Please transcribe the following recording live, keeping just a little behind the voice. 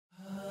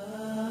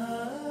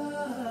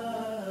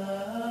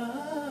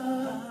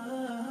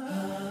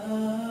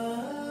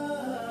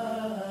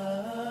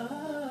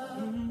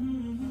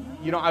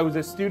You know, I was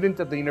a student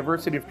at the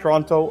University of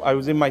Toronto. I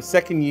was in my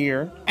second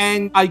year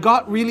and I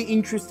got really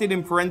interested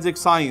in forensic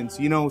science,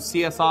 you know,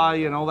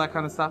 CSI and all that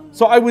kind of stuff.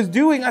 So I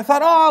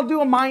thought, oh, I'll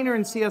do a minor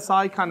in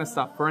CSI kind of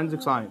stuff,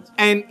 forensic science.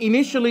 And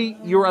initially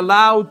you're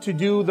allowed to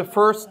do the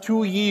first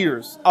 2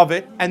 years of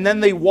it and then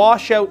they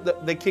wash out,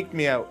 they kicked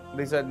me out.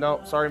 They said,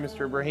 no, sorry,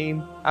 Mr.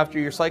 Ibrahim, after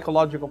your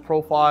psychological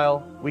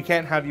profile, we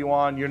can't have you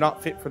on. You're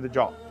not fit for the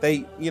job.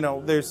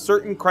 There's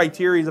certain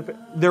criteria.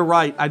 They're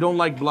right. I don't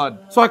like blood.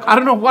 So I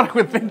don't know what I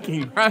was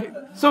thinking, right?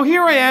 So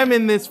here I am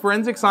in this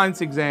forensic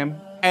science exam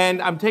and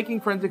I'm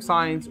taking forensic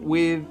science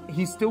with,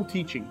 he's still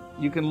teaching.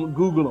 You can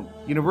Google him.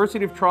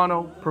 University of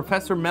Toronto,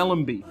 Professor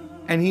Mellenby.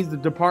 And he's the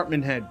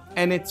department head.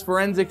 And it's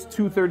Forensics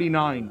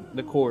 239,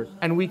 the course.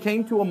 And we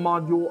came to a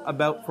module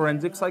about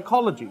forensic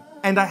psychology.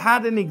 And I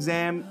had an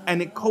exam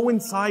and it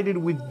coincided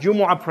with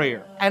Jummah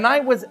prayer. And I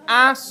was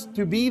asked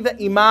to be the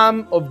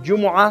imam of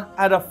Jummah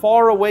at a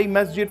faraway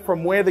masjid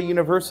from where the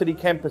university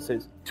campus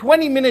is.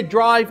 20-minute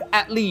drive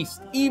at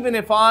least, even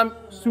if I'm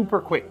super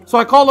quick. So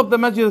I call up the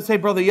masjid and say,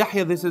 Brother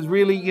Yahya, this is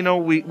really, you know,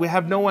 we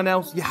have no one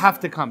else. You have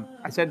to come.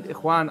 I said,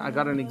 Ikhwan, I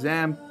got an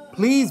exam.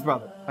 Please,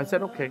 brother. I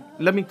said, okay,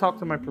 let me talk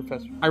to my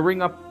professor. I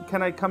ring up,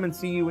 can I come and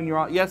see you when you're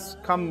out? Yes,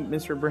 come,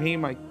 Mr.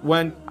 Ibrahim. I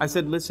went. I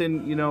said,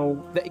 listen, you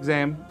know, the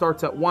exam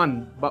starts at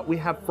 1, but we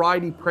have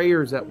Friday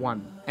prayers at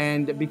 1.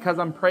 And because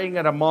I'm praying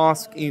at a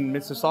mosque in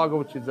Mississauga,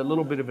 which is a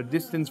little bit of a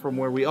distance from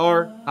where we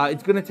are,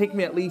 it's going to take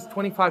me at least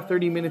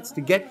 25-30 minutes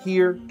to get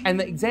here. And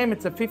the exam,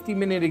 it's a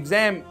 50-minute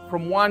exam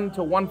from 1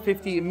 to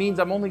 1:50. It means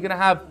I'm only going to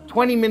have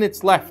 20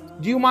 minutes left.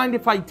 Do you mind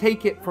if I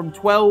take it from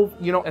 12?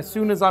 You know, as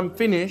soon as I'm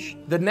finished,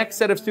 the next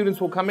set of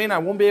students will come in. I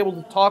won't be able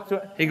to talk to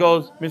it. He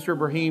goes, Mr.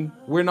 Ibrahim,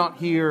 we're not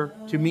here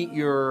to meet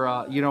your,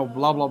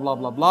 blah, blah, blah,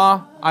 blah,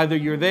 blah. Either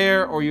you're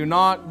there or you're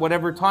not.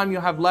 Whatever time you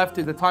have left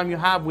is the time you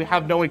have. We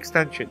have no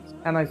extensions.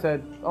 And I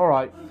said, all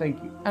right,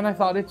 thank you. And I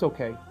thought, it's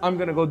okay. I'm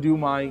going to go do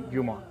my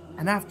Jummah.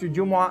 And after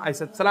Jummah, I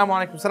said, Assalaamu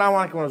Alaikum,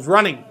 Assalaamu Alaikum. I was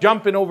running,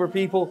 jumping over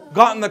people,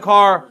 got in the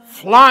car,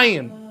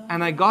 flying.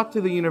 And I got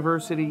to the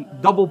university,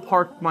 double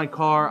parked my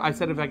car. I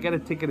said, if I get a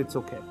ticket, it's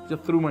okay.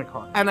 Just threw my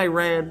car. And I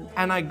ran,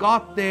 and I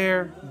got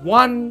there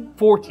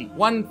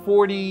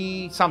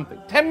 1:40 something.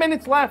 10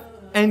 minutes left.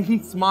 And he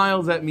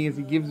smiles at me as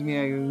he gives me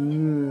a, you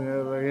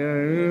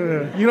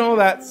know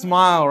that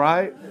smile,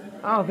 right?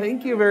 Oh,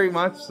 thank you very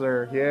much,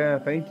 sir. Yeah,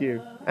 thank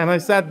you. And I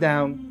sat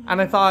down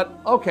and I thought,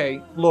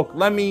 okay, look,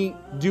 let me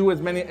do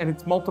as many, and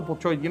it's multiple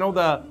choice. You know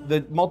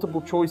the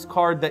multiple choice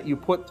card that you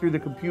put through the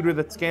computer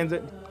that scans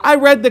it? I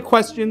read the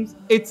questions.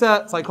 It's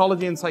a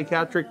psychology and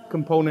psychiatric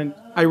component.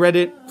 I read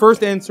it.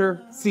 First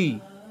answer, C.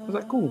 I was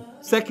like, cool.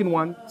 Second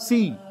one,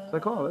 C.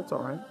 Like, oh, that's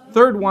all right.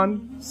 Third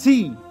one,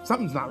 C.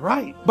 Something's not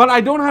right. But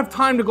I don't have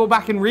time to go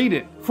back and read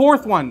it.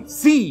 Fourth one,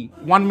 C.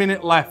 1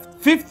 minute left.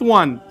 Fifth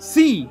one,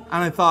 C.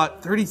 And I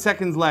thought, 30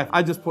 seconds left.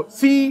 I just put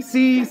C,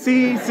 C,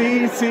 C,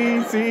 C,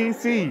 C, C,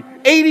 C.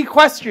 80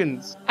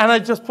 questions. And I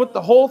just put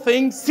the whole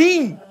thing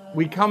C.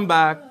 We come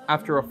back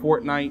after a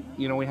fortnight.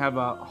 You know, we have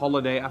a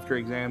holiday after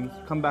exams.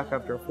 Come back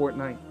after a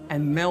fortnight.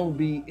 And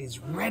Melby is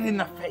red in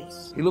the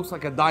face. He looks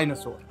like a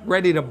dinosaur,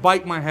 ready to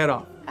bite my head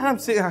off. And I'm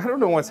saying, I don't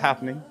know what's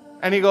happening.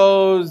 And he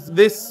goes,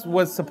 this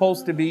was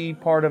supposed to be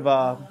part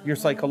of your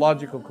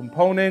psychological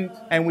component,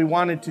 and we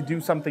wanted to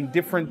do something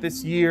different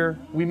this year.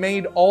 We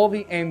made all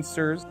the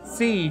answers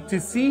C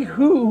to see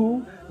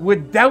who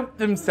would doubt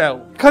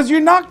themselves. Because you're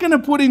not going to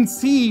put in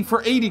C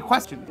for 80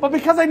 questions. But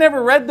because I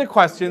never read the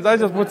questions, I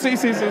just put C,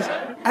 C, C.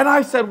 And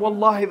I said,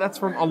 Wallahi, that's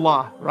from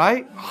Allah,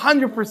 right?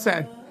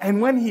 100%. And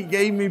when he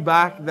gave me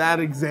back that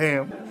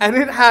exam, and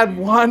it had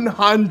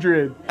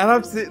 100, and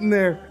I'm sitting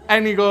there,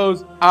 and he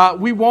goes,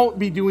 we won't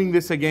be doing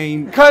this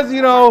again. Because,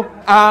 you know,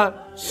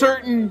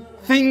 certain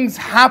things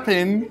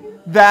happen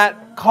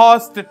that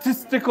cause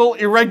statistical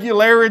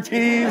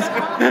irregularities.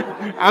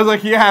 I was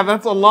like, yeah,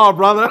 that's Allah,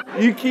 brother.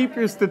 You keep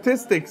your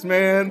statistics,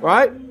 man,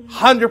 right?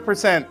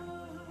 100%.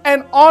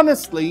 And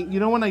honestly, you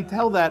know, when I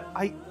tell that,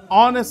 I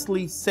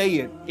honestly say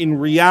it in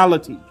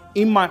reality,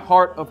 in my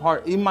heart of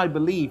heart, in my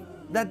belief,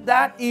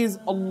 that is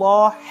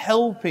Allah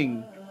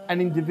helping an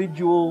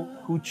individual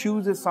who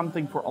chooses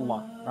something for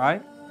Allah,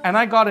 right? And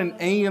I got an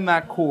A in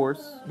that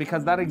course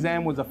because that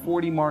exam was a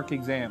 40-mark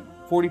exam,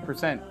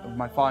 40% of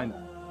my final.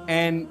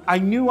 And I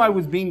knew I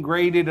was being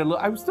graded a little,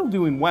 I was still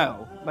doing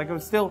well. Like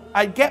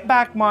I'd get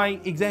back my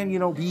exam, you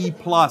know, B+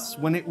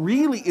 when it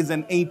really is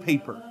an A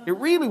paper. It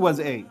really was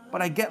A,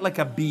 but I get like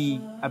a B+.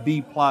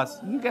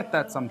 You get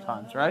that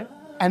sometimes, right?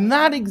 And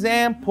that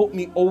exam put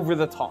me over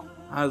the top.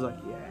 I was like,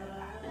 yeah.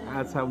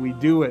 That's how we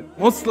do it.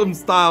 Muslim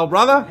style,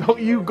 brother. Don't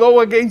you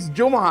go against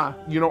Jummah,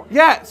 you know?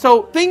 Yeah,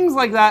 so things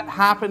like that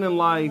happen in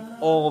life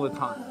all the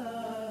time.